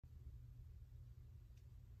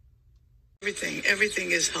Everything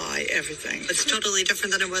is high, everything. It's totally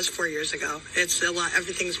different than it was 4 years ago. It's a lot,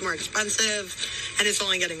 everything's more expensive, and it's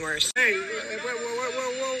only getting worse. Hey, whoa.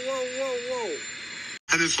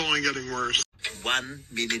 And it's only getting worse. 1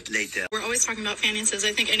 minute later. We're always talking about finances.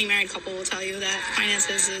 I think any married couple will tell you that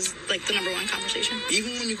finances is like the number one conversation.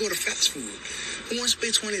 Even when you go to fast food, who wants to pay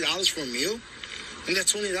 $20 for a meal? And that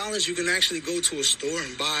 $20, you can actually go to a store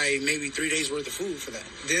and buy maybe 3 days worth of food for that.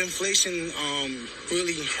 The inflation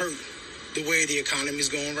really hurt the way the economy is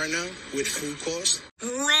going right now with food costs.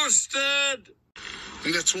 Roasted!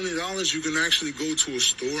 And that $20, you can actually go to a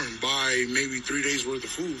store and buy maybe 3 days worth of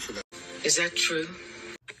food for that. Is that true?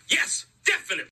 Yes, definitely.